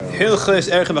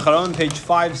Hilchos Erech Mecharon, page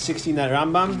 516 at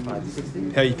Rambam.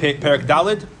 Perek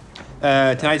Dalid.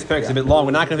 Tonight's perek is a bit long.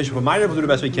 We're not going to finish with minor. We'll do the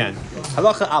best we can.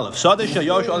 Halacha Aleph.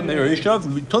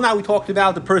 Till now we talked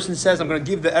about the person says, I'm going to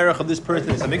give the erech of this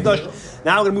person as a mikdash.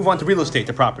 Now we're going to move on to real estate,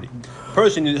 to property.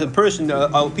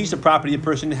 A piece of property a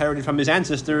person inherited from his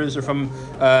ancestors or from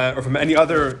any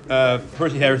other person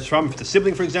he inherits from, if it's a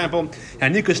sibling, for example.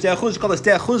 And it's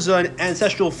called an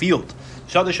ancestral field.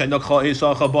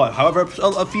 However,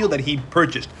 a field that he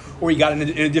purchased, or he got it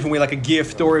in a different way, like a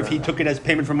gift, or if he took it as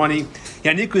payment for money.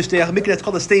 That's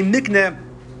called a stay mikneh,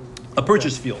 a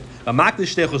purchase field. A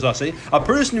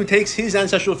person who takes his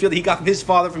ancestral field that he got from his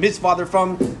father,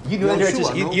 from Yidden Eretz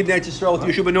Yisrael with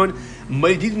Yeshua ben Nun.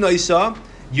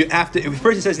 You have to. If a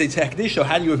person says it's hekdesh, so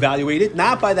how do you evaluate it?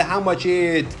 Not by how much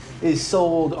it is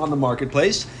sold on the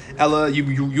marketplace.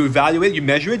 You evaluate, you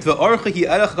measure it. The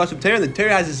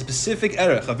Torah has a specific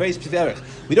erech, a very specific erech.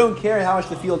 We don't care how much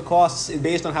the field costs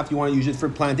based on how you want to use it for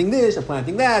planting this or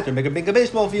planting that or make a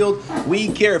baseball field. We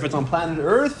care if it's on planet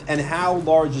Earth and how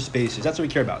large the space is. That's what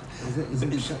we care about. Is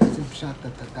it shot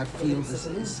that field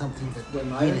is something that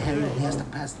he inherited, he has to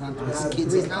pass it on to his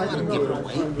kids? He's not allowed to give it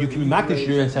away. You can makdish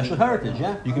your ancestral heritage,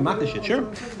 yeah? You can makdish it, sure.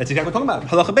 That's exactly what we're talking about.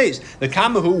 Halacha beis. The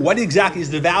kamahu, what exactly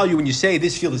is the value when you say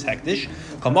this field is hektish?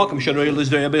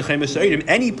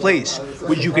 Any place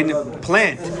which you can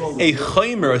plant a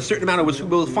chaymer, a certain amount of which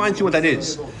we'll find you what that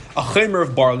is. A chaymer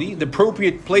of barley, the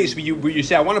appropriate place where you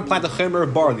say, I want to plant a chaymer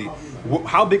of barley.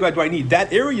 How big do I need?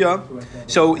 That area.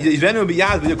 So we're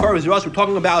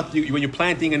talking about when you're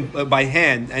planting by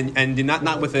hand and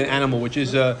not with an animal, which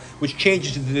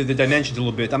changes the dimensions a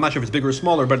little bit. I'm not sure if it's bigger or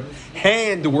smaller, but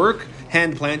hand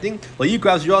planting. We're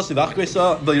not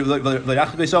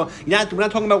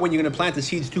talking about when you're going to plant the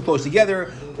seeds too close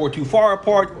together or too far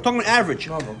apart. We're talking about average.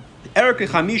 For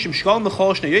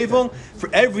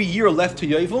every year left to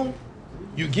Yovel,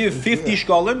 you give 50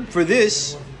 shkalim for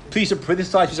this size piece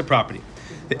of property.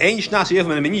 The Ein Shnas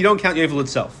Yovel, you don't count Yovel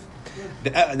itself.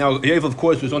 Now, Yovel, of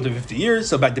course, was on to 50 years,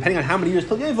 so depending on how many years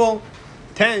till Yovel,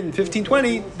 10, 15,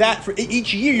 20, that for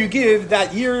each year you give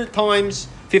that year times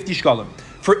 50 shkalim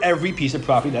for every piece of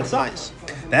property that size.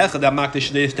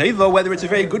 Whether it's a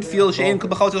very good field,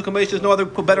 there's no other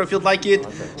better field like it,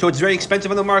 so it's very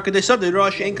expensive on the market. There's a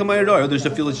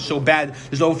field that's so bad,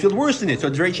 there's no field worse than it, so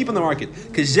it's very cheap on the market.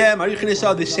 Because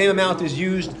the same amount is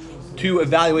used to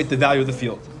evaluate the value of the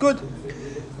field. Good.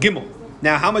 Gimel.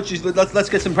 Now, how much is? Let's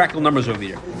get some practical numbers over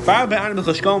here. We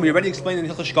already explained in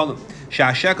Hilchos Shkalim.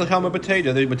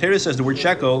 The Matera says the word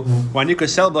shekel. In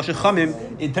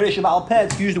Teresh Shabal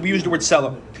Pet, we use the word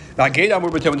selah. When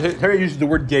Torah uses the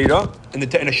word geda,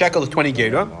 and a shekel is 20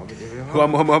 geda.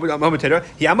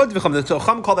 He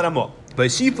Chacham called that amah.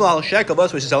 But shekel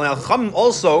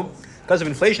also, because of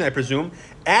inflation, I presume,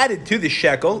 added to the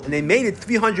shekel, and they made it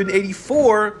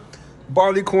 384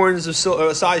 barley corns of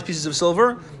size pieces of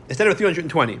silver instead of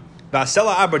 320. A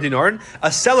selah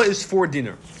is 4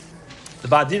 dinar. The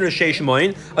dinar is sheish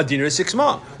moin, a dinar is 6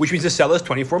 ma, which means the selah is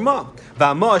 24 ma.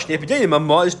 A ma is 2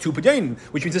 p'dayin,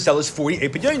 which means the selah is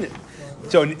 48 p'dayin.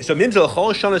 So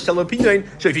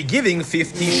if you're giving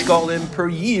 50 shkalim per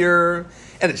year,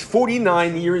 and it's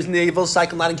 49 years in the Yovel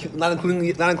cycle, not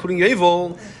including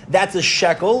Yovel, that's a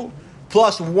shekel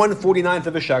plus 1/49th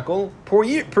of a shekel per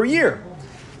year.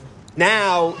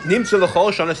 Now,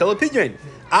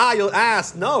 you'll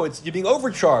ask, no, you're being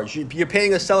overcharged. You're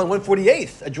paying a seller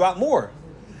 1/48th, a drop more,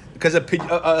 because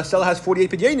a seller has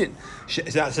 48 pidyanim.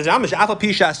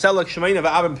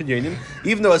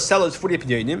 Even though a seller is 48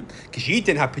 pidyanim,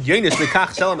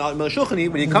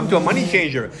 when you come to a money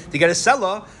changer to get a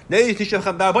seller, you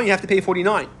have to pay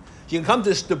 49. You can come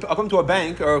to a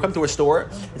bank or come to a store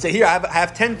and say, here, I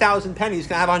have 10,000 pennies,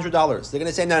 can I have $100? They're going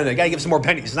to say, no, you got to give some more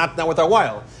pennies. It's not worth our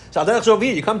while. So over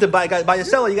here, you come to buy a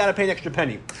seller, you got to pay an extra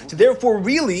penny. So therefore,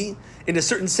 really, in a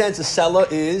certain sense, a seller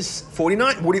is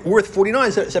worth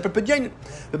 49 separate pidyon.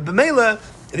 But b'meila,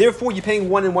 therefore, you're paying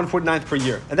 1 1/49th per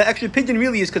year. And that extra pidyon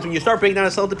really is because when you start breaking down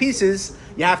a seller to pieces,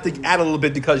 you have to add a little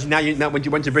bit because now when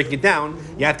you're breaking it down,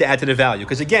 you have to add to the value.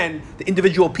 Because again, the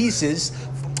individual pieces,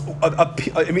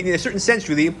 in a certain sense,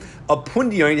 really, a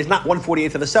pundion is not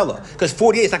 1/48th of a seller because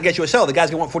 48 is not going to get you a seller. The guy's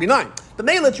going to want 49. The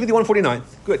male it's really 1/49.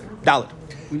 Good. Dalit.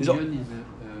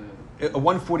 A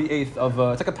 1/48th of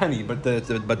it's like a penny, but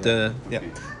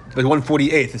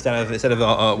 1/48th instead of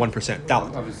 1%.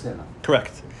 Dalit.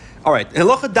 Correct. All right.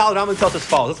 Halacha Dalit Rambam tells us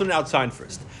follows. Let's learn outside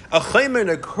first. A chaymer and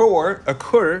a kur.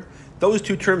 Those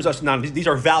two terms are synonymous. These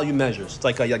are value measures. It's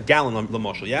like a gallon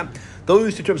l'moshel. Yeah.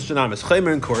 Those two terms are synonymous.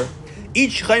 Chaymer and kur.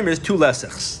 Each chaymer is 2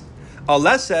 lesechs. A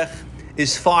lesech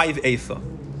is 5 ephah.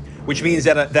 which means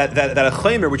that a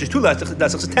chaymer, which is 2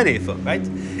 lesech, is 10 ephah, right?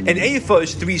 An ephah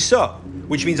is 3 sa,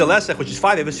 which means a lesech, which is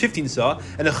 5 ephah, is 15 sa,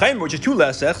 and a chaymer, which is 2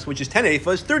 lesechs, which is 10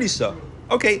 ephah, is 30 sa.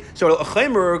 Okay, so a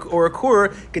chaymer or a kur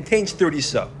contains 30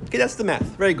 sa. Okay, that's the math.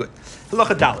 Very good.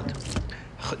 Halacha daled.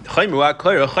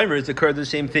 Chaymer is occurred the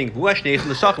same thing. Which is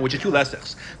 2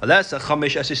 lesechs. A lesech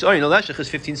chamesh asisoyin. A lesech is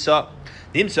 15 sa.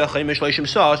 Nimsa chaymer shleishim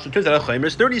sa. So it turns out a chaymer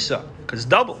is 30 sa because it's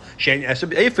double. Shein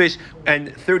esub ephus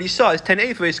and 30 sa is 10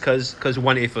 ephus because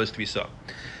 1 ephah is 3 sa.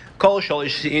 Kol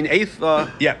shalish in ephah.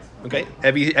 Yeah. Okay.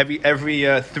 Every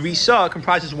 3 sa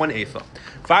comprises 1 ephah.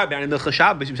 Fire ban in the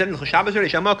chashabas. We said in the chashabas already.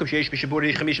 Shamakom sheish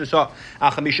b'shiburi chamishim sa.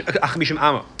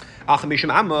 Chamishim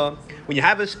amma. When you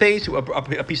have a space,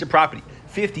 a piece of property,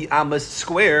 50 amas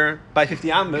square by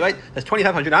 50 amas, right? That's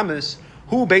 2,500 amas.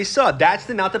 Who base saw? That's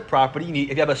the amount of property you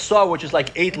need. If you have a saw which is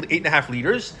like 8.5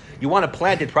 liters, you want to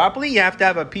plant it properly, you have to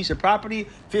have a piece of property,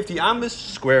 50 amas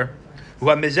square. Who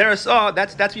have mizera saw?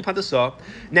 That's we plant the saw.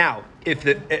 Now, if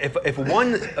the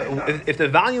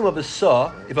volume of a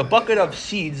saw, if a bucket of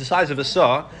seeds the size of a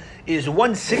saw is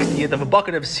 1/60th of a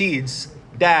bucket of seeds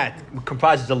that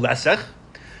comprises a lesech.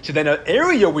 So then an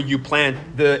area where you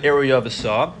plant the area of a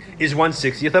saw is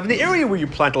 1/60th of the area where you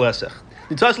plant a lesech.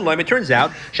 It turns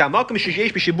out, so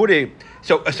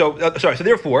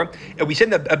therefore, we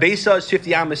said that a base saw is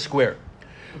 50 amas square.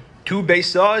 2 base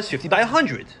saw is 50 by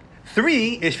 100.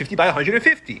 3 is 50 by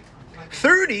 150.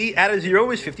 30 out of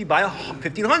 0 is 50 by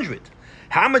 1,500.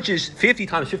 How much is 50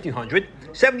 times 1,500?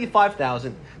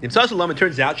 75,000. It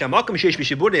turns out, a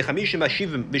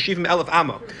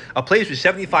place with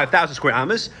 75,000 square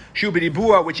amas,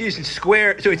 which is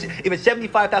square. So if it's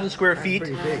 75,000 square feet,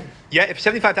 yeah, if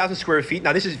 75,000 square feet.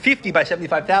 Now this is 50 by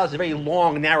 75,000, a very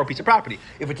long, narrow piece of property.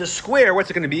 If it's a square, what's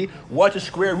it going to be? What's a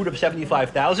square root of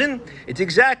 75,000? It's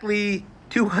exactly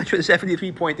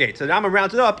 273.8. So now I'm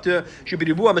rounded up to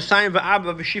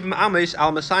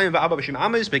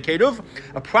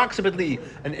approximately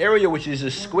an area which is a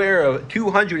square of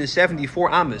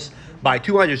 274 amas by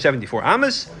 274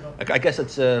 amas. I guess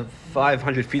that's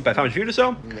 500 feet by 500 feet or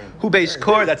so. Who base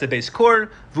core? That's a base core.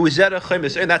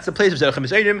 And that's the place of Zerach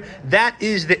Chemes. That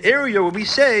is the area where we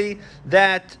say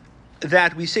that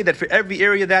for every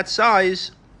area that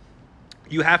size,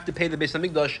 you have to pay the Beis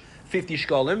Hamikdash 50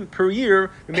 shkalim per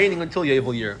year, remaining until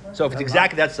Yovel year. So if it's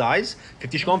exactly that size,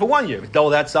 50 shkalim for 1 year. If it's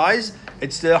double that size,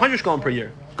 it's 100 shkalim per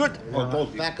year. Good.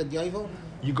 Back at Yovel?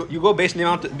 You go based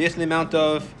on the amount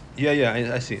of.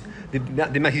 I see.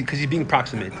 Because he's being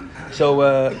proximate. So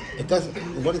it doesn't.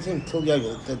 What is it until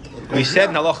Yovel? We said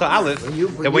in Halacha Aleph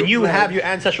that when you have your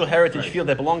ancestral heritage field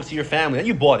that belongs to your family, and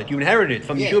you bought it, you inherited it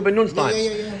from Yeshua ben Nun's times.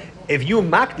 If you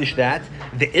makdish that,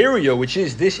 the area which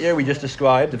is this area we just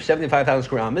described of 75,000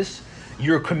 square amas,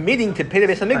 you're committing to pay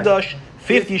the Beis Hamikdash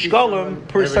 50 shkalim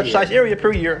per such size area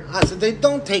per year. So they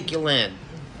don't take your land.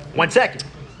 1 second.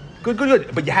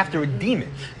 Good. But you have to redeem it.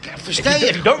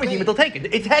 If you don't redeem it, they'll take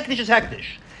it. It's hektish is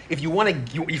hektish. If you want to,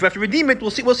 if you have to redeem it,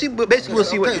 we'll see. Basically, we'll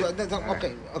see what. So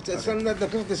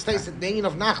the states that the name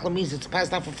of nachla means it's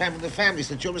passed down from family to family.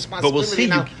 So it's your responsibility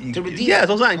now to redeem. Yeah,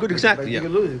 that's all good. Exactly. You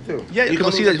can lose it too. Yeah,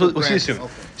 we'll see that. We'll see it soon.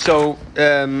 Okay. So.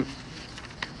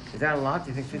 Is that a lot? Do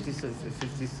you think 50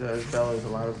 dollars is a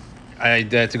lot of?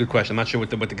 That's a good question. I'm not sure what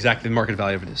the exact market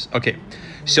value of it is. Okay,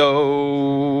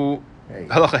 so.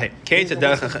 Halacha hey.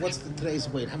 What's the today's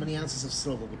weight? How many ounces of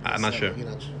silver would I'm not sure. You're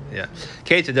not sure. Yeah.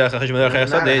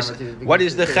 What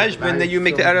is the cheshbon that you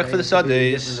make the erech for the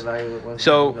sadehs?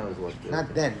 So.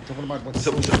 Not then. Talking about what's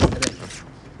today.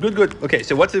 Good. Okay,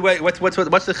 so what's the way? What's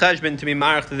the cheshbon to be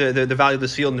marked the value of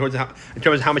this field in terms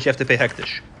of how much you have to pay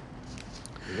hektish?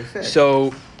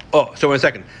 So 1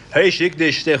 second.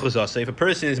 If a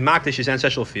person is makdish his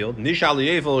ancestral field,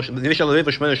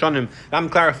 Ram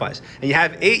clarifies, and you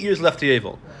have 8 years left to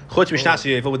Yovel, chutz mishnas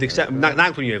Yovel, with the except not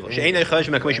including Yovel, which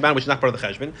is not part of the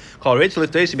cheshbon.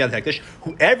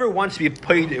 Whoever wants to be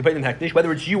paid in hektish,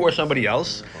 whether it's you or somebody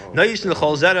else,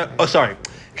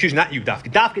 excuse me, not you,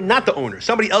 Dafka, not the owner.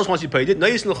 Somebody else wants to be paid it.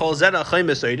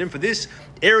 For this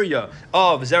area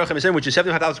of Zerach Chemes, which is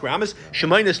 75,000 square amas,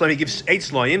 Shemayna Slayim, he gives 8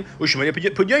 Slayim, Ushmayna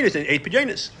Pudyonis, and 8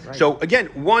 Pudyonis. Right. So again,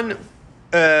 one.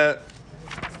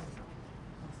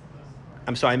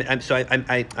 I'm sorry. No,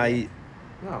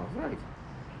 right.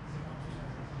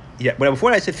 Yeah, but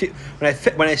before I said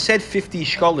when I said 50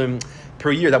 shkalim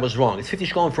per year, that was wrong. It's 50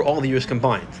 shkalim for all the years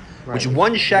combined. Right. Which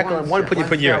 1 shekel and 1 pudyon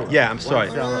per year. Yeah, I'm sorry.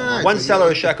 1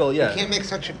 seller a shekel. Yeah. You can't make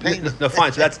such a payment. No,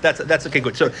 fine. So that's okay.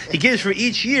 Good. So he gives for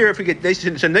each year. If we get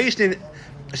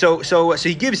so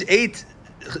he gives 8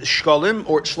 shkalim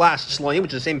or slash slayim,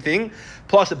 which is the same thing,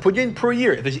 plus the pudyin per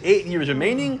year. If there's 8 years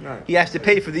remaining, he has to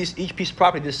pay for each piece of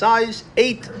property this size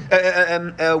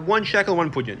 1 shekel,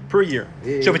 1 pudyin per year.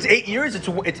 So if it's 8 years, it's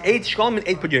 8 shkalim and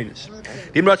 8 pudyinis.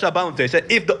 They said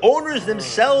if the owners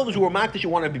themselves who are makdish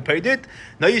want to be paid it,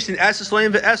 now you see as slayim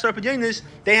and as pudyinis,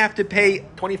 they have to pay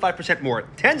 25% more,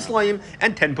 10 slayim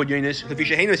and 10 pudyinis.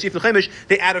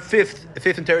 They add a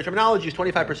fifth in Torah terminology is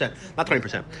 25%, not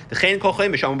 20%.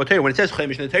 When it says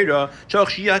chemish in the Torah,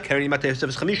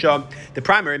 the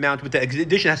primary amount with the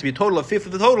addition has to be a total of fifth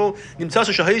of the total. You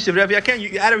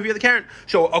add every other Karen.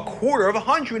 So a quarter of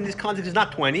 100 in this context is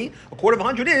not 20. A quarter of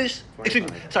 100 is,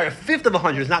 a fifth of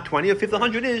 100 is not 20. A fifth of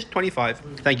 100 is 25.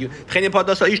 Thank you. If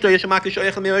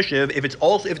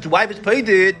its wife is paid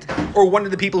it, or one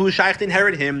of the people who's shaykh to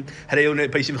inherit him, they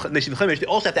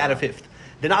also have to add a fifth.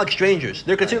 They're not like strangers.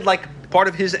 They're considered like part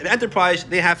of his enterprise.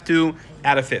 They have to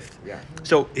add a fifth. Yeah.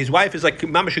 So his wife is like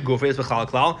mamash gufa is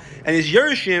v'chalklal, and his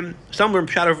yerushim. Somewhere in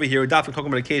Pshat over here, Dafin talking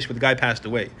about a case where the guy passed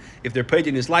away. If they're paid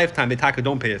in his lifetime, they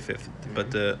don't pay a fifth.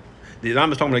 But the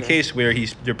Ram is talking about a case where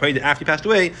they're paid after he passed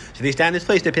away, so they stand in his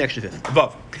place, they pay extra fifth.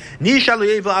 Above.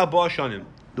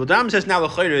 The Ram says now the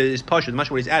chayre is pashut. I'm not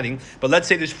sure what he's adding, but let's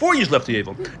say there's 4 years left to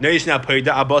Yevil. Now he's now paid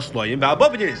the abbas loyim, v'abba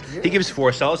pidyanis. He gives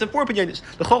 4 cells and 4 pidyanis.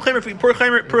 The chol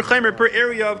chaymer per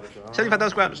area of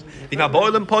 75,000 grams. If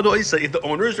the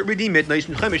owners redeem it, they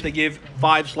give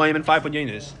 5 slayim and 5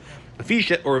 pidyanis.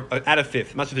 Or add a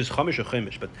fifth. I'm not sure if it's chamish or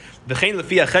chemish, but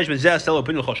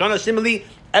similarly,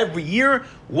 every year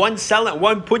 1 cell and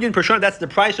 1 pudyan per shana. That's the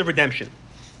price of redemption.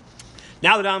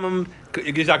 Now the Rambam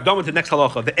gives Akdama to the next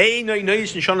halacha.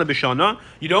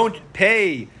 You don't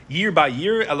pay year by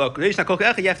year. You have to pay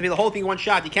the whole thing in one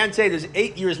shot. You can't say there's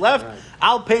 8 years left. Right.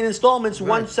 I'll pay in installments,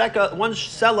 one sella, 1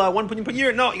 pudyan per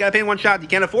year. No, you got to pay in one shot. You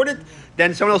can't afford it.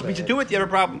 Then someone else beats you to it. You have a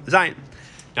problem. Zion.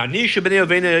 Now, what if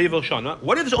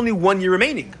there's only 1 year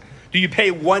remaining? Do you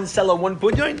pay 1 sella, 1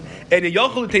 pudyan? And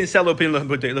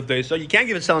so you can't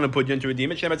give a sella and a pudyan to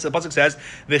redeem it. The pasuk says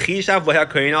the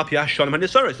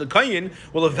kohen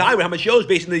will evaluate how much he owes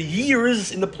based on the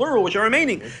years in the plural which are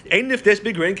remaining. And if this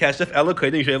big grain this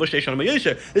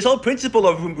whole principle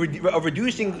of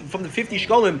reducing from the 50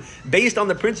 shkolim based on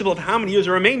the principle of how many years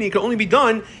are remaining can only be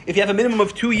done if you have a minimum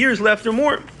of 2 years left or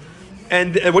more.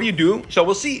 And what do you do? So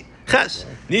we'll see. What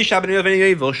if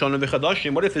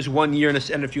there's 1 year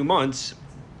and a few months?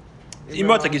 If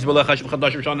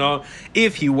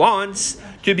he wants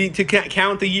to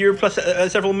count the year plus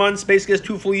several months, basically as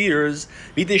 2 full years,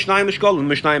 and the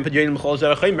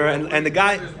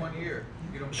guy.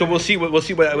 So we'll see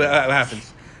what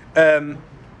happens.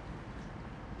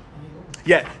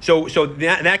 Yeah, so in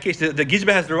that case, the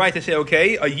Gizba has the right to say,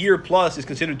 okay, a year plus is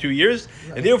considered 2 years,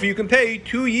 and therefore you can pay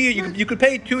 2 years. You could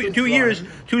pay 2 years,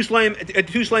 2 shlaim and 2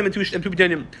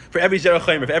 p'tanim for every zera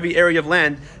chaymer, for every area of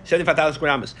land, 75,000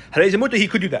 square amas. He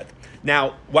could do that.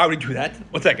 Now, why would he do that?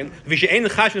 1 second. You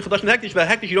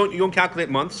don't calculate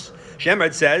months.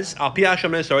 Shemard says, al pi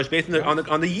hasham it's based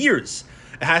on the years.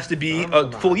 It has to be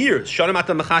full years. You have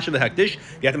to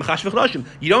machashiv.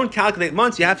 You don't calculate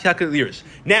months, you have to calculate years.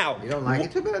 Now, you don't like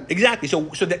it too bad? Exactly. So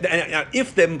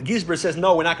if the Gizber says,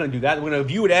 no, we're not going to do that, we're going to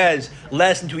view it as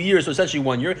less than 2 years, so essentially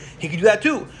 1 year, he can do that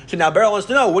too. So now Beryl wants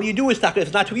to know, what do you do if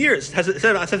it's not 2 years? Therefore, a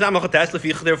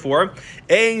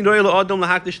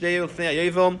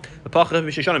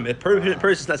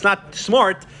person that's not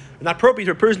smart, not appropriate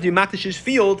for a person to makdish his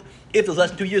field if there's less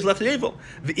than 2 years left in Yevil.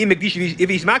 If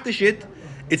he's makdish it,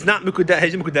 it's not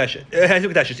mukudesh.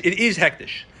 It is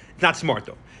hektish. It's not smart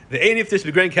though. The ain if this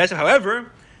be grand kesef. However,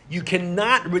 you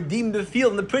cannot redeem the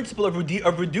field in the principle of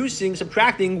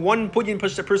subtracting 1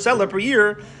 pudyan per seller per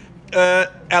year. If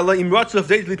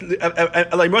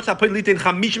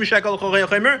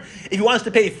he wants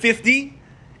to pay 50.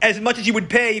 As much as he would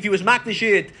pay if he was makdish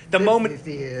it the moment,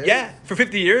 50 years. Yeah, for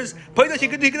 50 years.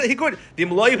 He could. The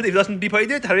Maloy, if he doesn't be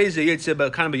paid it,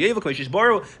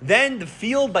 then the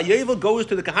field by Yevel goes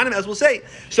to the Kahanim, as we'll say.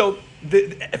 So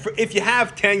if you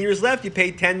have 10 years left, you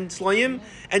pay 10 slayim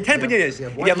and 10 pidyanis.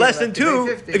 If you have less than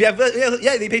 2,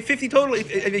 they pay 50 total.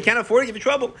 If you can't afford it, you have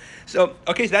trouble. So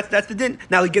so that's the din.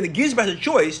 Now again, the Gizbar has a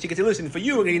choice. You can say, listen, for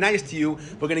you, we're going to be nice to you.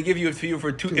 We're going to give you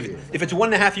for 2. If it's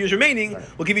 1.5 years remaining,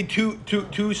 we'll give you two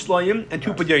slayim and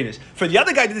 2 pidyanis. For the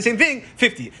other guy, did the same thing,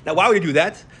 50. Now why would he do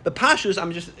that? The pashas,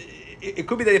 it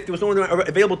could be that if there was no one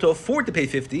available to afford to pay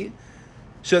 50.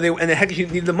 So the heck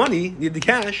needed the money, needed the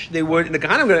cash. They would, and the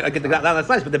Kahanim going to get that's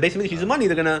nice. But the basically use the money.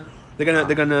 They're gonna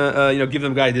give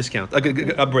them a guy a discount,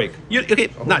 a break.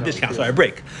 Not discount. Sorry, a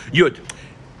break. Yud.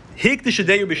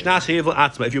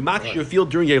 If you match your field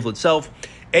during Yevel itself,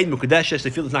 ein mukadeshes,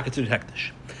 the field is not considered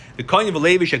hektish. The Kohen of a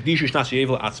Levi shekdishu shnas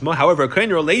Yovel atzma. However, a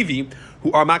Kohen or a Levi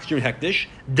who are makdish during hektish,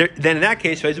 then in that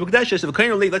case, if a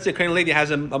Kohen or Levi, let's say a Kohen or Levi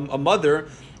has a mother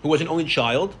who was an only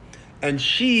child, and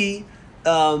she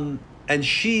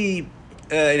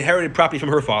inherited property from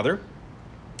her father,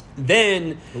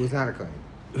 then Who's not a Kohen?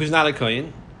 who's not a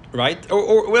Kohen, right?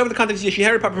 Or whatever the context is, she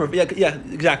inherited property from her. Yeah,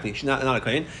 exactly. She's not a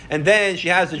Kohen, and then she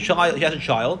has a child. She has a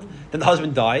child. Then the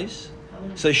husband dies,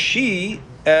 so she.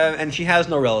 And she has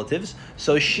no relatives,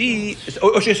 so she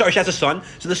has a son.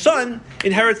 So the son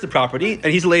inherits the property,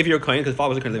 and he's a Levi or Kohen because the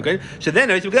father was a Kohen. So then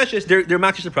they're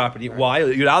makish the property. Why?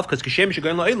 Because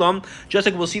just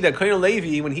like we'll see that Kohen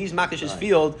Levi, when he's makish his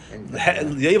field, the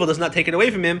Yovel does not take it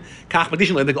away from him.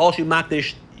 Like all she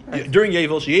makish during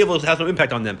Yovel, so Yovel has no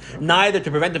impact on them, neither to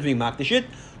prevent them from being makish it,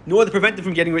 nor to prevent them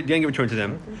from getting a return to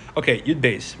them. Okay, Yud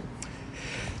Beis.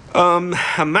 A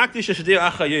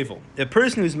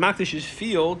person who's makdish his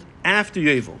field after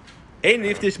Yovel, even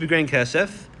if this be grain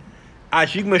kesef,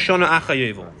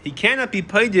 he cannot be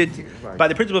paid by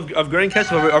the principle of grain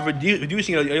kesef of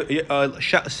reducing a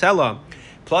sela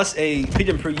plus a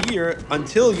pidyon per year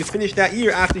until you finish that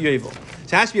year after Yovel. So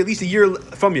it has to be at least a year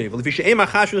from Yovel. If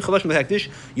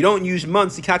you don't use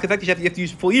months to calculate, you have to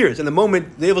use full years. And the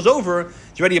moment the Yovel's over,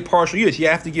 it's already a partial year. So you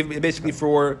have to give basically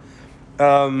for.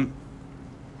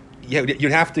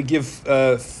 You'd have to give.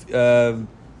 How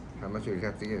much would you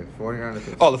have to give? 49 or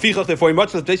 50? Oh, the fichach the 40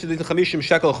 much. Basically, the chamishim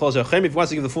shekel chol zachem. If he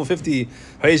wants to give the full 50,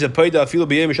 he's a paida filo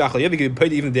b'yem shachal yev. He give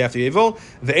paida even the day after Yovel.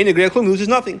 The ein agrei klum loses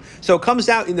nothing. So it comes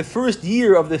out in the first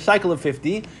year of the cycle of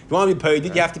 50. If you want to be paid,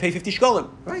 you have to pay 50 shkolim.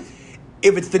 Right.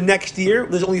 If it's the next year,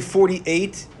 there's only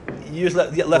 48 years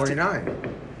left.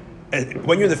 49. And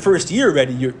when you're in the first year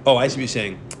already, you're. Oh, I see what you're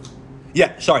saying.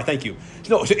 Yeah, sorry, thank you.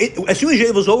 No, so as soon as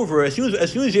Yovel's over, as soon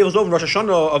as Yovel's over, Rosh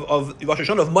Hashanah of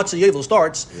Matzah Yovel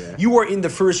starts. Yeah. You are in the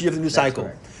first year of the new cycle,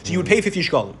 correct. So you would pay 50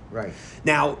 shkolim. Right.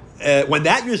 Now, when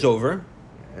that year's over,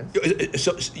 Yes.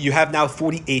 so you have now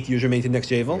 48 years remaining to the next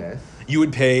Yovel. Yes. You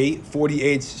would pay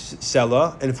 48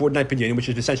 sela and 49 pidyon, which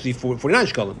is essentially 49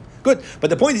 shkolim. Good, but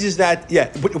the point is that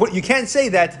what you can't say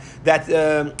that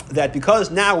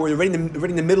because now we're already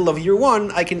in the middle of year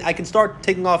one, I can start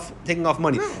taking off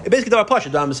money. No. Basically, the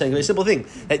Pasha, I'm saying, a very simple thing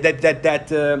that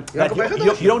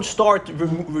you don't start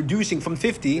reducing from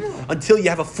 50 until you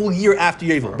have a full year after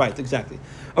Yovel. Right, exactly.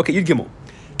 Okay, Yud Gimel.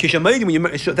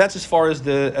 So that's as far as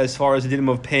the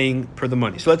dilemma of paying per the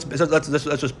money. So let's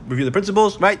just review the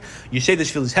principles, right? You say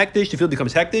this field is hektish, the field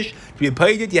becomes hektish. To be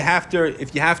paid it, you have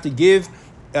to give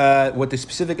what the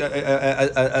specific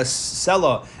a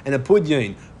sela and a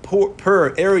pudyon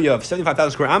per area of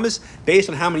 75,000 square amas based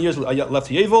on how many years are left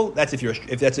to Yovel. That's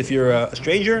if you're a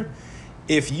stranger.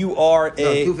 If you are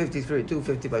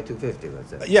 250 by 250,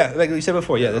 let's say. Yeah, like we said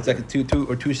before, that's like a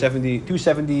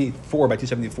 274 by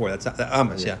 274. That's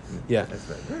amas, yeah. That's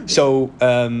right. So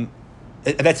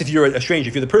that's if you're a stranger.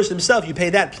 If you're the person himself, you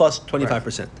pay that plus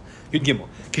 25%. Yud Gimel.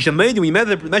 Kishamaydim, we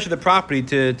measure the property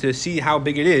to see how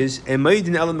big it is, and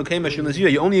Maydin Elam Mekayim Hashem Lazira,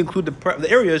 you only include the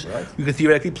areas you could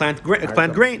theoretically plant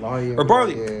grain or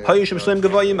barley. Hayishim Shlem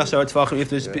Gavayim Masar Tvachim, if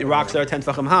there's rocks that are 10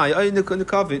 Tvachim high,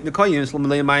 Nekayim Shlem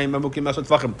Leim Mamukim Masar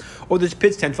Tvachim, or there's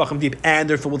pits 10 Tvachim deep and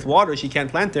they're filled with water, so you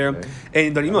can't plant there,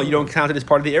 and you don't count it as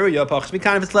part of the area. If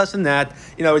it's less than that,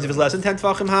 if it's less than 10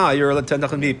 Tvachim high or 10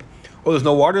 Tvachim deep. Or there's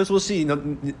no water, as we'll see.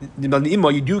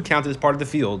 You do count it as part of the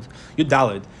field. You're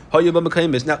dalid.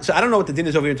 Now, so I don't know what the din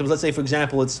is over here in terms. Let's say, for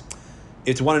example, it's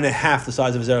 1.5 the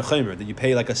size of a zerach chaymer that you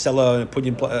pay like a sela and a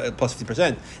pudyon plus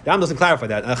 50%. The Am doesn't clarify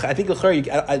that. I think it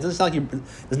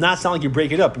does not sound like you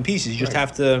break it up in pieces. You just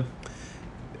have to.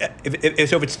 If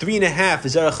it's 3.5 the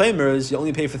zerach chaymers, you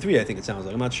only pay for 3. I think it sounds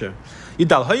like. I'm not sure. If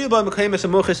you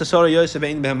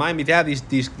have these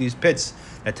pits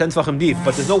at 10 tefachim deep,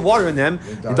 but there's no water in them,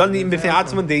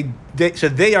 so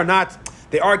they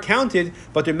are counted,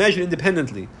 but they're measured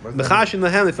independently. It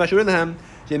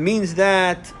means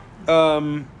that.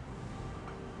 What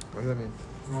does that mean?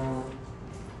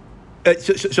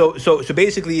 So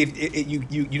basically, if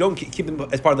you don't keep them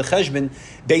as part of the cheshbon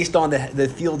based on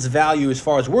the field's value as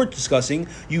far as we're discussing,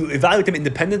 you evaluate them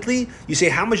independently. You say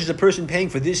how much is a person paying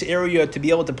for this area to be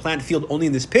able to plant field only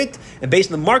in this pit, and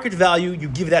based on the market value, you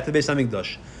give that to the Beis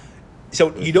Hamikdash.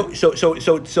 So you don't. So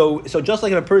just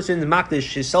like if a person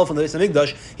makdish himself on the Beis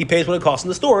Hamikdash, he pays what it costs in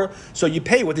the store. So you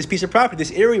pay what this piece of property,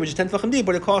 this area, which is 10 tefachim deep,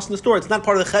 what it costs in the store. It's not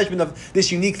part of the cheshbon of this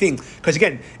unique thing. Because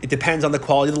again, it depends on the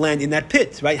quality of the land in that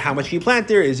pit, right? How much you plant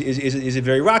there? Is it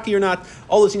very rocky or not?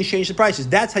 All those things change the prices.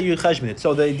 That's how you cheshbon it.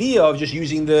 So the idea of just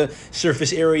using the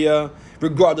surface area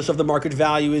regardless of the market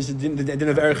value, is the din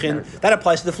of erchin. That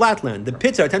applies to the flat land. The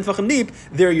pits are 10 tefachim deep.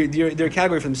 They're a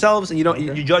category for themselves, and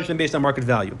you judge them based on market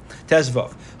value.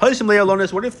 Tezvav.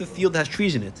 What if the field has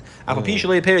trees in it? Even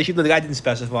though the guy didn't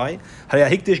specify.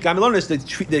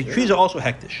 The trees are also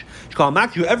hektish.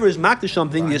 Whoever is makdish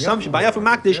something, the assumption by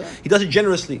makdish, he does it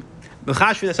generously. And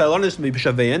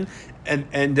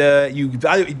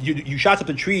you shot up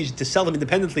the trees to sell them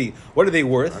independently. What are they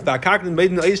worth? However,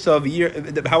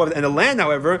 and the land,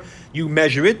 however, you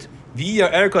measure it. And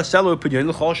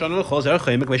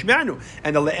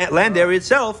the land area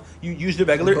itself, you use the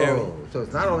regular area. So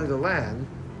it's not only the land,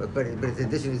 but in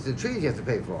addition, it's the trees you have to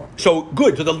pay for. So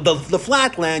good. So the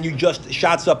flat land, you just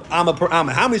shots up amma per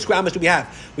amma. How many square ammas do we have?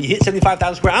 When you hit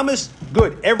 75,000 square ammas,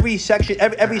 good. Every section,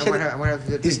 every section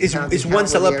is one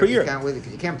seller per year.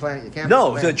 You can't plant. You can't.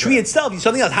 No, so the tree itself is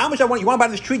something else. How much I want? You want to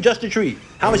buy this tree? Just the tree.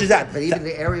 How much is that? But even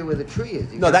the area where the tree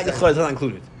is. No, that is not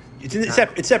included.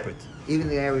 It's separate. Even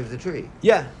the area of the tree.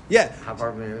 Yeah. How far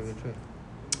from the area of the tree?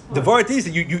 The vart is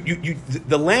that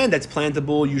the land that's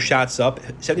plantable, you shots up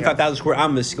 75,000 square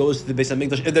ammas goes to the base of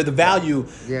Mikdash. The value,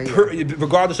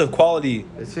 regardless of quality,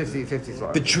 it's 50.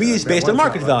 The tree is based on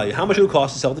market value. How much it would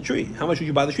cost to sell the tree? How much would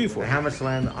you buy the tree for? And how much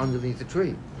land underneath the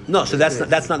tree? No, so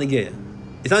that's not the gear.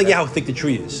 It's not the how thick the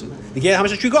tree is. The gear, how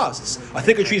much the tree costs. A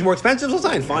thicker tree is more expensive. So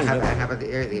fine. How about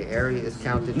the area? The area is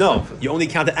counted. No, you only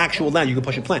count the actual land you can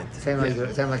push a plant. Same like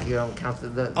you don't count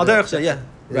the.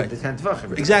 Right. The 10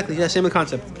 tvachim. Exactly. Yeah. Same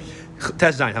concept.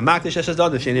 Test 9. Hamakdish says a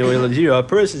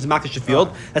person is makdish the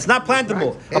field that's not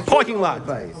plantable. A parking lot.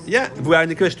 Yeah. We are in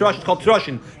the case it's called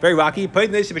trushin. Very rocky. In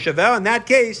that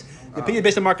case, the opinion is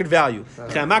based on market value.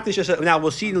 Now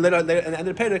we'll see later in the end of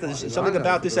the Perek. There's something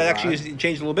about this that actually has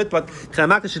changed a little bit. But if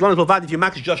you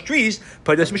makdish just trees,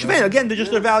 again they're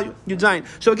just their value. Yudzayin.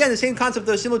 So again, the same concept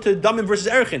is similar to Damim versus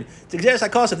Erchin. It's exactly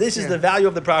like concept. This is the value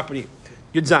of the property.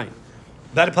 Yudzayin.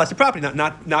 That applies to property,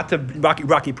 not to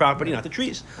rocky property, not to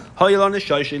trees. If the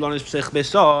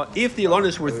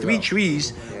Ilonis were 3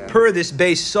 trees per this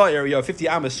base saw area of 50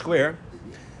 amas square,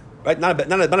 right? Not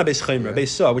a base chaymer, a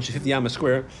base saw, which is 50 amas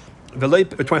square,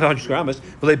 2,500 square amas. He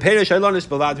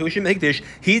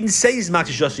didn't say he's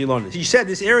makdish just Ilonis. He said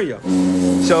this area.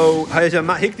 So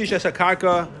hikdish as a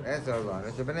karka.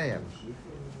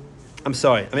 I'm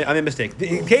sorry, I made a mistake.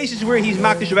 The cases where he's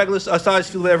makdish regular size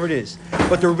field, whatever it is,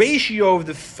 but the ratio of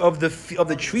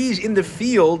the trees in the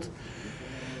field,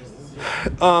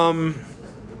 not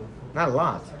a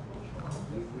lot.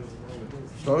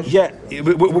 Yeah,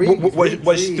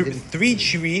 was 3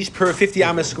 trees per 50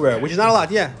 amas square, which is not a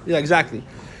lot. Yeah, exactly.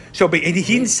 So, but he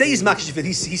didn't say he's makish.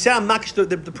 He said I'm makish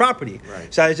the property.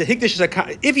 Right. So, it's a hikdish.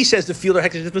 If he says the field are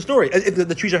hektish, it's a different story. If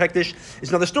the trees are hektish, it's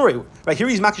another story. Right here,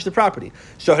 he's makish the property.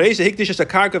 So, he's a hikdish as a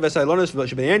karka v'sailonis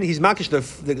v'shabayan. He's makish the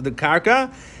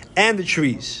karka and the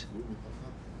trees.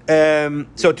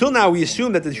 So, till now, we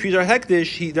assume that the trees are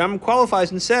hektish. The Rambam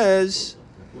qualifies and says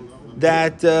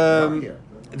that.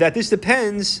 That this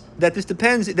depends. That this is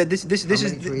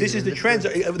the trends.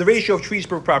 The ratio of trees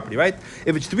per property, right?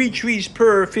 If it's 3 trees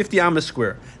per 50 amas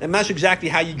square, I'm not sure exactly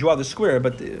how you draw the square,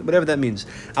 but whatever that means.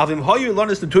 However,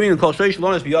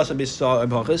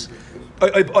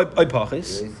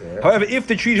 if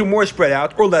the trees were more spread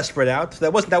out or less spread out,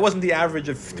 that wasn't the average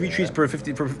of 3 trees per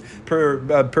 50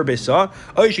 per base saw,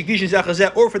 or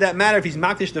for that matter, if he's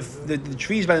makdish the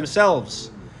trees by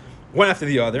themselves, one after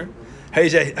the other.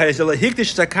 Excuse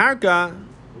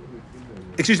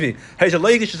me. In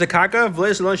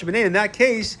that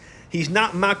case, he's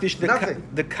not makdish the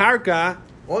karka.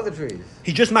 All the trees.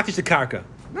 He just makdish the karka.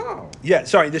 No. Yeah.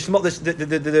 Sorry.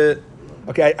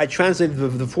 Okay, I translated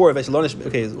the 4 of Esalonis.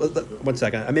 Okay, 1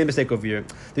 second. I made a mistake over here.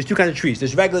 There's 2 kinds of trees.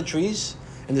 There's regular trees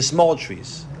and the small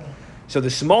trees. So the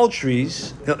small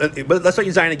trees. But let's start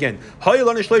using again.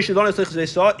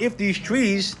 If these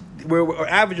trees were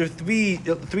average of 3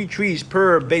 trees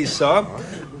per base saw,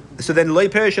 so then loy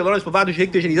perish alonis bavadu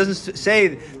hikdish, and he doesn't say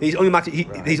that he's only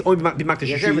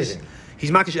makdish trees.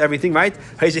 He's makdish everything, right?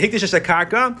 He's a hikdish as a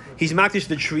karka. He's makdish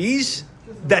the trees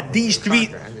that these trees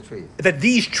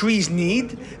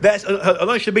need. That's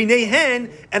alonis shabeinehen,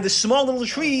 and the small little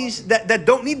trees that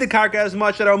don't need the karka as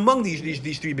much, that are among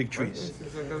these 3 big trees.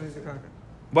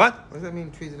 What? What does that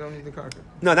mean, trees that don't need the carcass?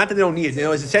 No, not that they don't need it. You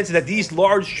know, it's the sense that these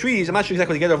large trees, I'm not sure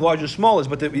exactly what together of large or small is,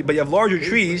 but you have larger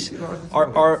trees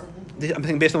are I'm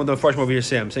saying based on what the Farshim over here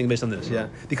say. I'm saying based on this, yeah.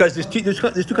 Because there's 2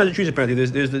 kinds of trees apparently.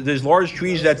 There's large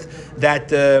trees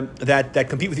that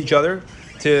compete with each other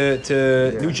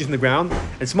to nutrients in the ground,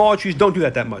 and smaller trees don't do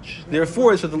that much.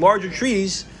 Therefore, so the larger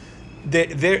trees,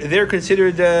 they're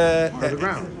considered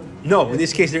underground. No, in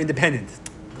this case they're independent.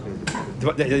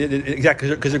 Exactly,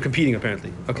 because they're competing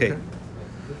apparently. Okay.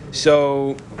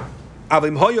 So, but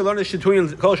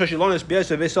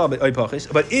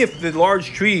if the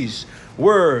large trees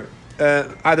were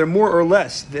either more or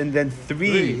less than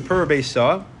three per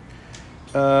Beisah,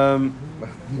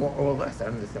 More or less, I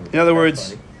understand. in other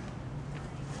words,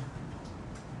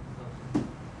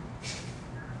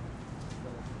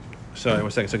 sorry,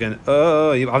 1 second. So again,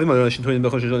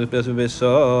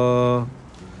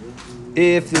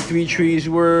 if the three trees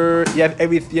were, you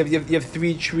have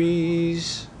three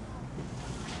trees.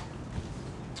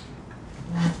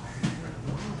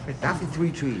 After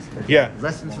 3 trees. Yeah.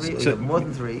 Less than 3, So- or more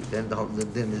than 3, then the whole,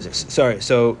 then is it? Sorry,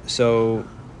 so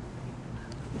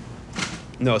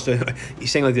no, so he's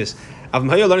saying like this.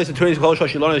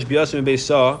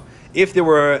 If there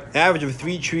were an average of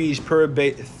 3 trees per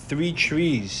 3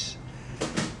 trees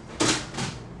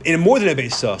in more than a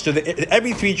Beisah, so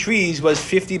every 3 trees was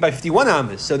 50 by 51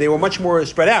 amas, so they were much more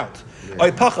spread out.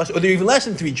 Or they're even less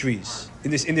than 3 trees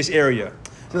in this area.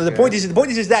 So the point is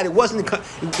that it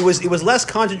was less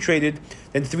concentrated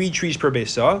than 3 trees per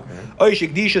Beisah. Or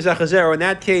in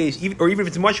that case, or even if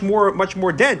it's much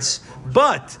more dense,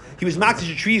 but he was makdish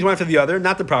the trees one after the other,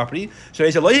 not the property. So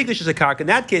he said lo hektish is a karka. In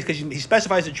that case, because he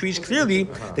specifies the trees clearly,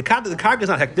 the karka is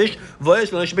not hektish,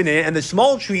 and the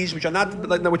small trees which are not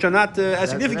as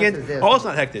significant are also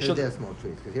not hektish. So, They're small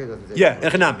trees. 'Cause here it doesn't say yeah,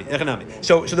 echanami.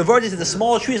 So the word is that the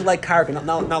small trees are like karka,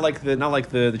 not like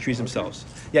the trees themselves.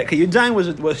 Yeah, okay. Your dying was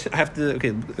I have to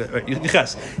okay.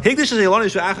 Yes, hektish is a lot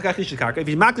of karka. If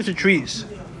he's makdish the trees,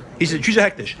 he said the trees are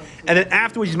hektish, and then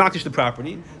afterwards he's makdish the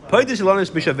property.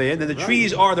 Then the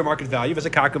trees are their market value as a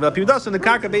karka and the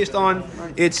karka based on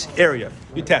its area.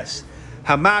 You test.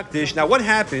 Hamakdish. Now what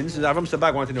happens? Avram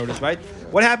Sabag wanted to know this, right?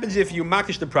 What happens if you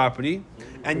makdish the property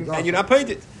and you're not paid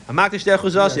it? Hamakdish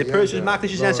derechuzas. A person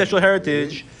makdish his ancestral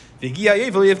heritage.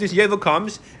 If this Yevel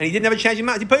comes and he didn't have a chance,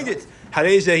 he paid it.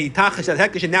 He tachas at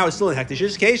hektish, and now it's still in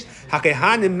hektish's case. The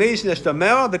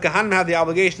kahanim have the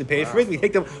obligation to pay for it.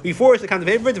 We force the kind of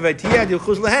pay for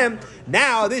it.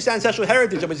 Now this ancestral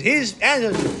heritage that was his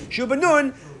ancestor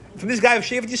Shubanun from this guy of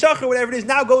Shevet Yisachar, whatever it is,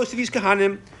 now goes to these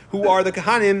kahanim, who are the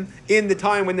kahanim in the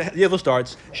time when the Yevel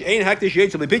starts. The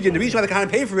reason why the kahanim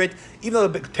pay for it, even though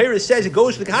the Torah says it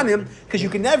goes to the kahanim, because you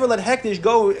can never let hektish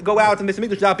go out and Mr. Mikdash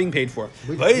without being paid for.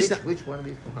 Which one of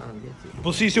these Kohanim gets you?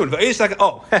 We'll see soon. They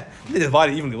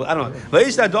divided evenly. I don't know.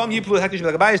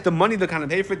 The money the kahanim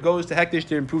pay for it goes to hektish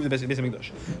to improve the Mr.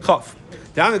 Mikdash. Chaf.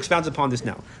 Down expounds upon this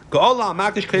now.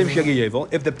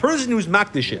 If the person who's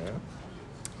makdish it,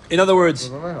 in other words,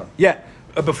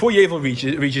 before Yevel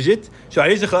reaches it, so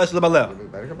in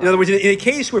other words, in a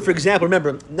case where, for example,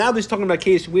 remember, now this is talking about a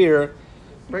case where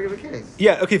Regular case.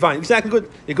 Yeah. Okay. Fine. Exactly. Good.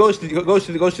 It goes to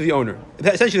the owner.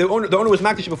 Essentially, the owner was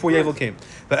makdish before Yevel came.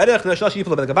 But and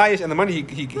the money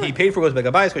he paid for goes to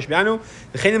Begabais.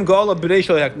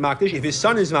 If his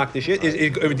son is makdish,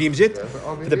 it redeems it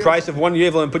for the price of 1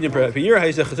 Yevel and putting per year. Of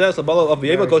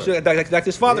Yevel goes to that's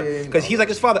his father because he's like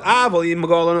his father. However, if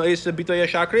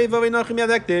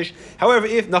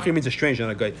Nachri means a stranger,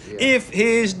 not a guy. If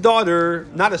his daughter,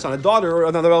 not a son, a daughter or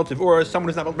another relative or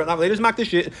someone who's not related is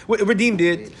makdish it, redeemed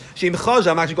it.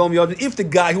 If the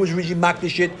guy who was originally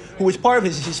makdish it, who was part of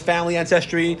his family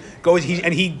ancestry, goes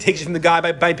he takes it from the guy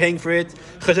by paying for it,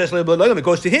 it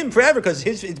goes to him forever because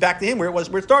it's back to him where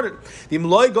it started.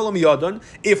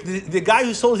 If the guy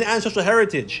who sold his ancestral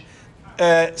heritage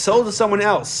sold to someone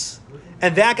else,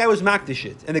 and that guy was makdish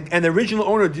it, and the original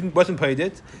owner wasn't paid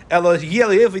it, What does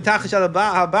that have to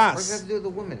do with the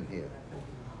woman here?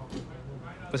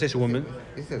 Let's say it's a woman.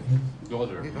 He said,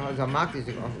 Daughter.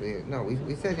 no, we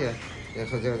said here. So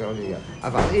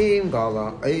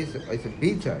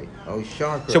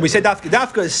we said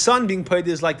Dafka, his son being paid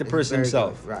is like the person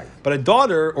himself. Right. But a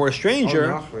daughter or a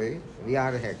stranger.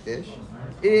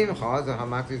 If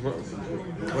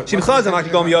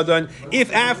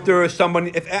after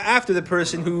the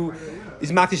person who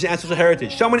is makdish ancestral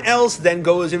heritage, someone else then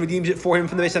goes and redeems it for him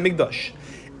from the Beis Hamikdash,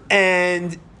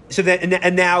 and so that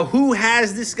and now who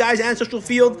has this guy's ancestral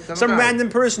field? Some random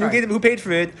person who paid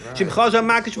for it. Right. If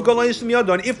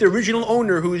the original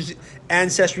owner whose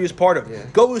ancestry is part of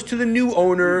goes to the new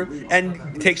owner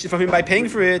and takes it from him by paying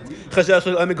for it,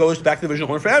 it goes back to the original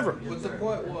owner forever. What's the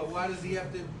point? Why does he have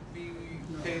to be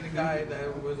paying the guy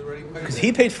that was already paid? Because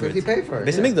he paid for it. He paid for it.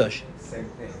 Beis Hamikdash.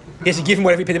 He has to give him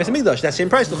whatever he paid the Beis Hamikdash. That same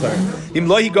price to her.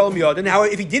 Now,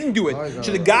 if he didn't do it,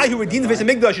 so the guy who redeemed the Beis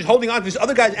Hamikdash is holding on to this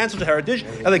other guy's ancestral heritage.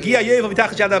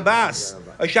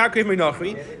 a Shakri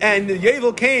Minachri, and the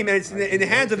Yevel came, and it's in the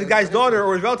hands of the guy's daughter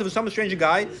or his relative, or some stranger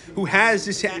guy who has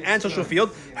this ancestral field.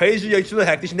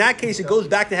 In that case, it goes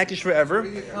back to Hektish forever.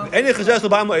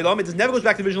 It never goes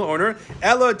back to the original owner.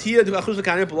 Ella Tia to Achuz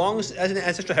Lekanim belongs as an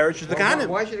ancestral heritage to the Kahanim.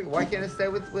 Why can't it stay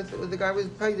with the guy who's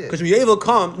paid it? Because when Yevel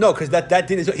come, no, because that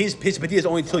didn't. His Padiyah is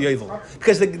only till Yevel.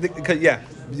 Because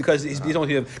he's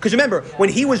only till Yevel. Because remember, when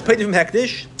he was paid from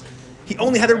Hektish, he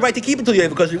only had the right to keep it till Yevel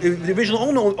because the original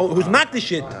owner who's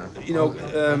makdish it,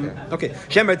 okay.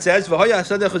 Shemer says,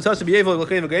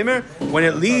 when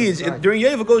it leads during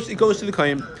Yevel, it goes to the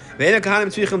Kohen. The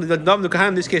Kahanim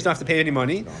in this case don't have to pay any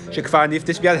money. Somebody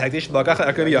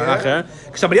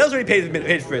else already paid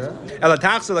for it. It goes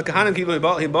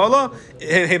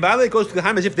to the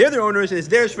Kahanim as if they're their owners and it's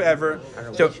theirs forever.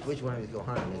 So which one of these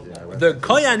Kohanim is there? the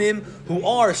Koyanim who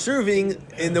are serving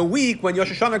in the week when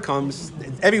Rosh Hashanah comes,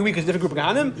 every week is a different group of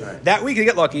Kohanim. Right. That week they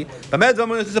get lucky. But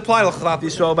Medvam is applied by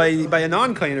a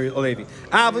non-Koyan or Levi. If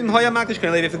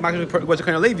the Makdish was a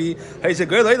Koyan or Levi,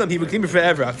 he would claim it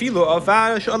forever. Even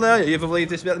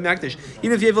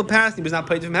if Yevel passed, he was not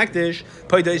paid from Hektish.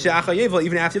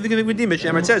 Even after the redeem it,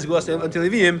 Shemar says, until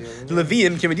Leviim, the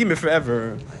Leviim can redeem it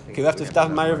forever. Okay, we have to stop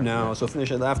Ma'ariv now, so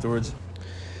finish it afterwards.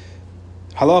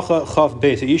 Halacha Chav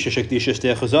Beis Isha Shekdisha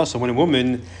Stechazasa. When a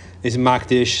woman is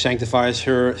makdish, sanctifies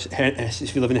her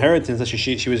field of inheritance, that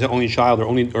she was the only child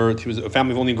or she was a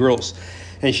family of only girls,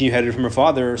 and she inherited from her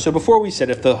father. So before we said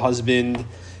if the husband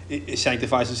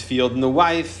sanctifies his field and the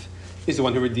wife is the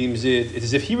one who redeems it, it's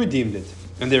as if he redeemed it,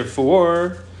 and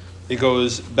therefore it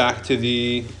goes back to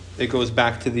the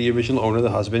original owner, the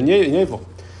husband, Yevel.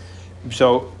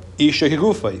 So.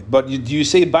 But do you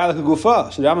say Baal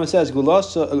Gufa? So the Rambam says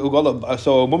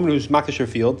so a woman who's makdish her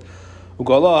field, and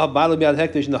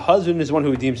the husband is the one who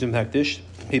redeems him hektish.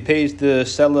 He pays the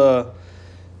sela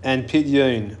and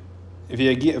pidyon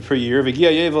per year. And then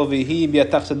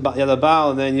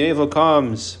Yevel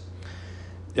comes.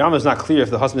 The Rambam is not clear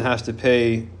if the husband has to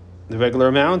pay the regular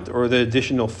amount or the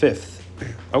additional fifth.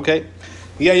 Okay.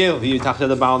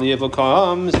 Yevel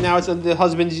comes. Now it's the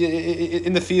husband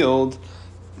in the field.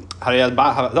 It's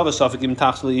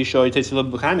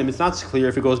not clear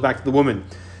if it goes back to the woman,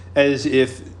 as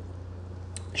if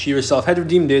she herself had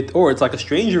redeemed it, or it's like a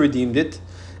stranger redeemed it,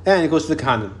 and it goes to the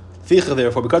Kahanim.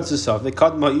 Therefore, because it's a suffix, if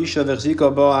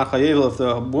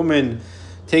the woman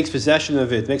takes possession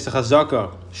of it, makes a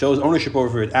chazaka, shows ownership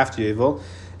over it after Yevel,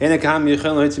 and the Kahanim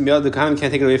can't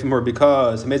take it away from her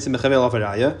because if the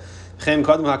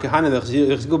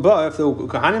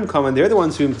Kahanim come and they're the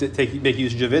ones who make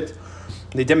usage of it,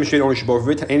 they demonstrate ownership over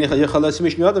it.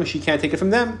 She can't take it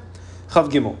from them. Chav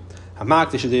Gimel. If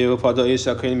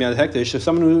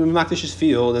someone who makdish's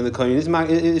field and the kohen is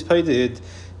paid it,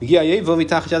 the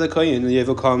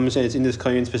Yevel comes and it's in this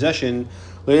kohen's possession.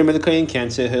 Later, the kohen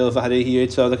can't say the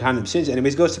Kahanim since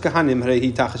anyways goes to Kahanim.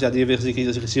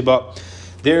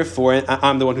 Therefore,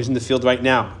 I'm the one who's in the field right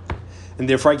now, and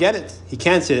therefore I get it. He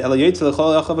can't say it. He has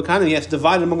to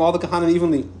divide it among all the Kahanim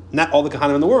evenly. Not all the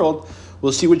Kahanim in the world.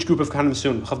 We'll see which group of Kahanim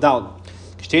soon. Chavdal.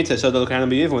 When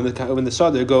the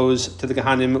Sadr goes to the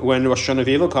Kahanim when Rosh Hashanah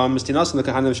Yevel comes, Tinas and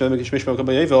the Kahanim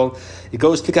it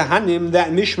goes to Kahanim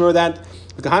that Mishmer that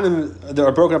the Kahanim they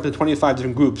are broken up into 25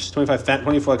 different groups,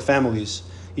 24 like families.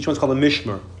 Each one's called a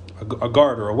Mishmer, a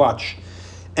guard or a watch,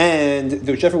 and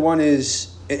whichever one is,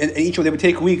 and each one they would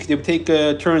take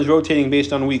turns rotating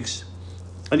based on weeks,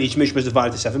 and each Mishmer is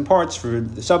divided to 7 parts for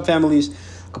the subfamilies.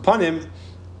 Upon him.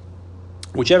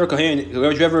 Whichever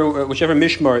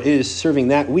Mishmar is serving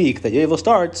that week that Yevel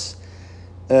starts,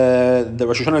 the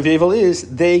Rosh Hashanah of Yevel is,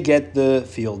 they get the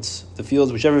fields,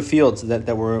 whichever fields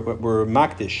that were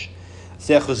makdish,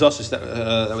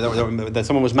 that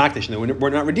someone was makdish and they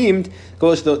were not redeemed,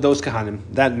 goes to those Kahanim,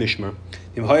 that Mishmar.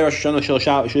 If Rosh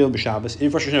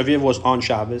Hashanah of Yevel was on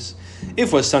Shabbos, if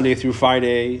it was Sunday through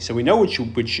Friday, so we know which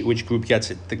group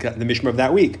gets it, the Mishmar of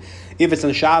that week. If it's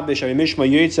on Shabbos, one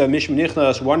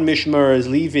Mishmar is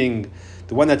leaving,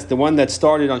 the one that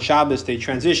started on Shabbos, they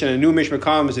transition, and a new Mishmar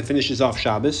comes and finishes off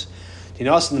Shabbos. The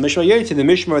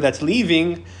Mishmar that's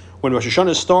leaving when Rosh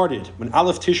Hashanah started, when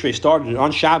Aleph Tishrei started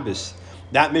on Shabbos,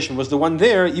 that Mishmar was the one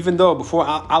there, even though before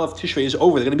Aleph Tishrei is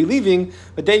over, they're going to be leaving,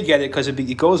 but they get it because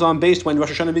it goes on based when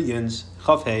Rosh Hashanah begins.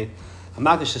 Chav Hei.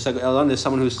 Makdish is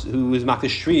someone who is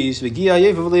makdish trees. And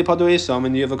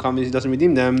Yevel comes, he doesn't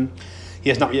redeem them. He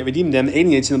has not yet redeemed them.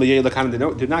 They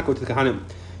do not go to the Kahanim.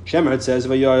 Shemer it says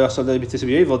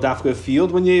Dafka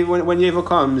field when Yevel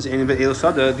comes, and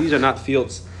these are not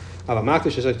fields. If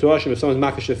someone's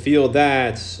makdish a field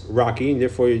that's rocky, and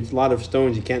therefore it's a lot of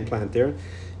stones you can't plant there.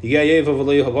 Yevel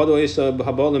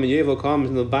comes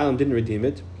and the Balaam didn't redeem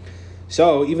it.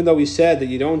 So even though we said that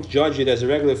you don't judge it as a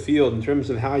regular field in terms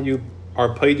of how you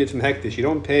are paid it from hektish, you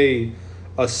don't pay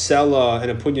a sela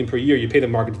and a punyan per year, you pay the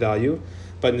market value.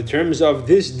 But in terms of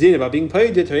this din about being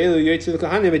paid it,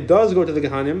 it does go to the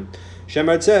kahanim.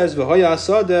 Shemar says, "V'hoya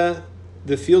asada,"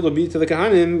 the field will be to the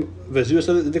kahanim.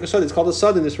 It's called a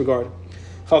sad in this regard.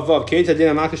 Chavav keita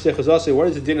din amakish techazase. What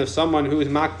is the din of someone who is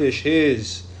makdish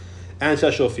his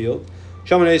ancestral field?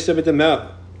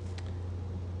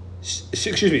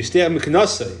 Excuse me,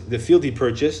 the field he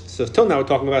purchased. So till now we're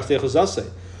talking about stechazase.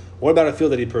 What about a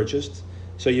field that he purchased?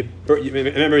 So you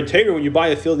remember in Torah, when you buy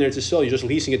a field near to sell, you're just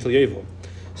leasing it till Yovel.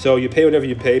 So you pay whatever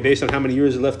you pay based on how many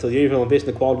years are left till Yovel and based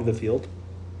on the quality of the field.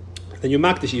 Then you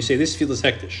makdish, you say this field is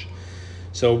hektish.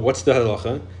 So what's the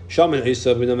halacha?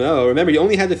 Remember, you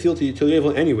only had the field till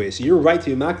Yovel anyway, so your right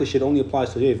to makdish it only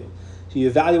applies to Yovel. So you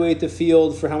evaluate the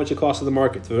field for how much it costs in the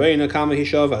market. How much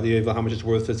it's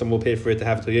worth that someone will pay for it to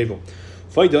have it till Yovel.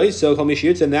 And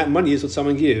that money is what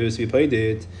someone gives. If you paid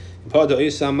it, if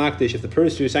the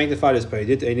person who is sanctified has paid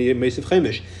it,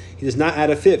 he does not add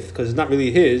a fifth because it's not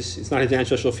really his. It's not his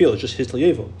ancestral field. It's just his till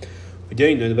Yovel.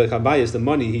 The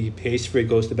money he pays for it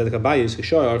goes to Bedek Habayis,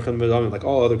 like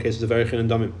all other cases of Erichin and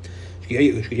Damim.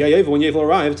 When Yovel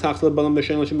arrived,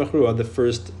 the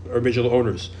first original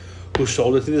owners who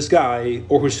sold it to this guy,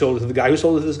 or who sold it to the guy who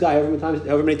sold it to this guy,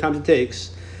 however many times it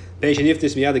takes. So it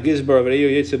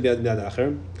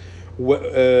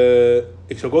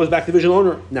goes back to the original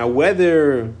owner. Now,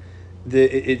 whether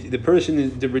the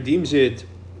person that redeems it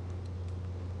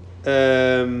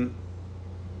and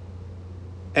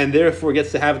therefore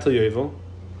gets to have it till Yovel,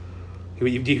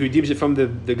 he redeems it from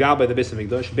the Gal by the Beis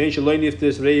Hamikdash,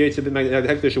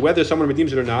 whether someone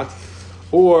redeems it or not,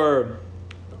 or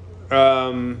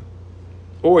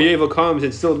Yovel comes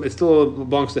and it still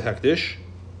belongs to hektish.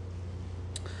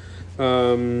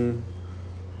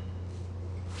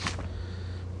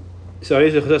 So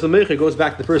it goes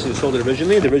back to the person who sold it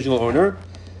originally, the original owner.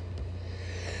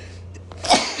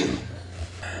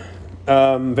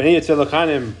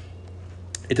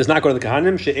 It does not go to the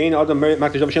kahanim.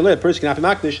 A person cannot be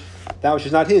makdish that which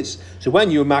is not his. So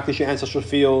when you makdish your ancestral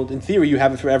field, in theory you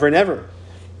have it forever and ever,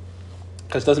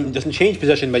 because it doesn't change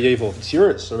possession by Yovel. It's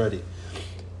yours already,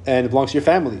 and it belongs to your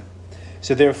family.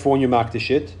 So therefore, when you makdish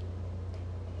it,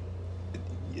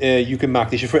 you can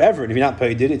makdish it forever, and if you're not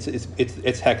paid it,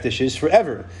 it's hektish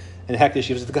forever, and hektish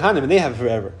gives it to the kahanim, and they have it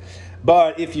forever.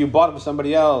 But if you bought it from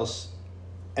somebody else,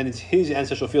 and it's his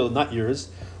ancestral field, not yours,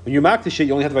 when you makdish it,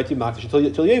 you only have the right to makdish it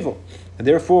till Yovel, and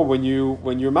therefore, when you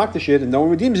makdish it and no one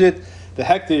redeems it, the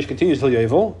hektish continues till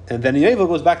Yovel, and then the Yovel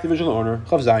goes back to the original owner.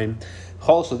 Chav Zayin.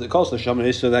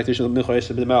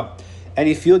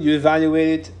 Any field you evaluate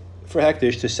it for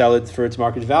hektish to sell it for its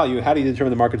market value. How do you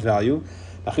determine the market value?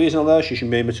 You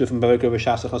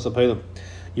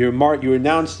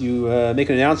make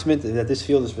an announcement that this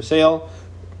field is for sale.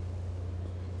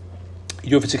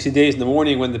 You do it for 60 days in the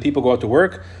morning when the people go out to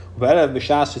work.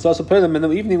 It's also put them in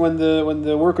the evening when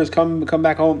the workers come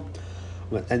back home.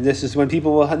 And this is when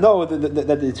people will know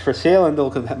that it's for sale, and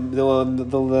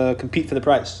they'll compete for the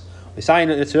price. They sign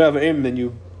it, and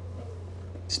you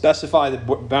specify the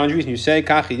boundaries, and you say,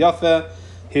 "Kachi Yafe,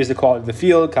 here's the quality of the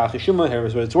field. Kachi Shuma,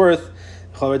 here's what it's worth."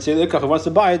 If wants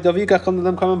to buy it, come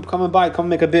and buy it, come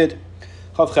make a bid.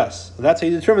 That's how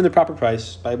you determine the proper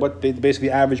price, by what basically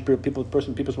average people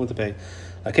want to pay.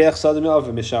 A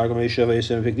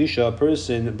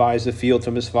person buys the field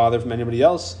from his father, from anybody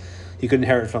else he could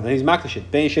inherit from, and he's makdish it.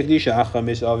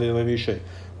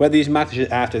 Whether he's makdish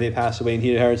it after they pass away and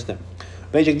he inherits them,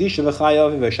 or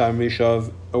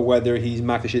whether he's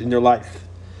makdish it in their life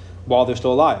while they're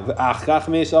still alive,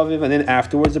 and then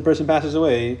afterwards the person passes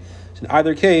away. So in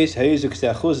either case,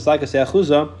 it's like a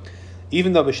se'achuza,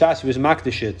 even though b'shas he was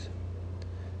makdish it.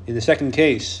 In the second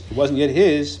case, it wasn't yet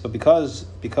his, but because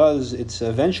it's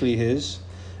eventually his,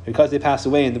 because they pass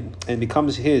away and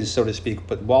becomes his, so to speak.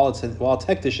 But while it's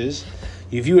hektish,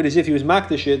 you view it as if he was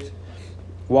makdish it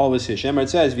while it was his. Shemar, it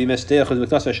says,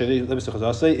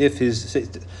 if his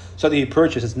something he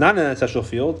purchased, it's not an ancestral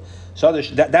field, so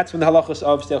that's when the halachas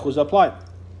of stechuzah apply.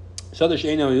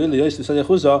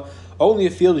 Only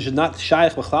a field that should not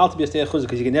shaykh b'chlal to be a stechuzah,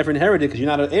 because you can never inherit it because you're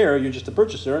not an heir, you're just a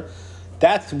purchaser.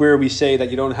 That's where we say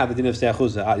that you don't have the din of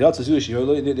stechuzah.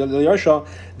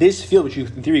 This field, which you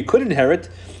in theory could inherit,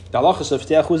 the halachas of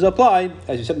stechuzah apply,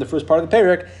 as you said in the first part of the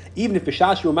parak, even if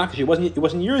b'shas you were makdish, it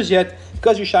wasn't yours yet,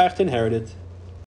 because you're shaykh to inherit it.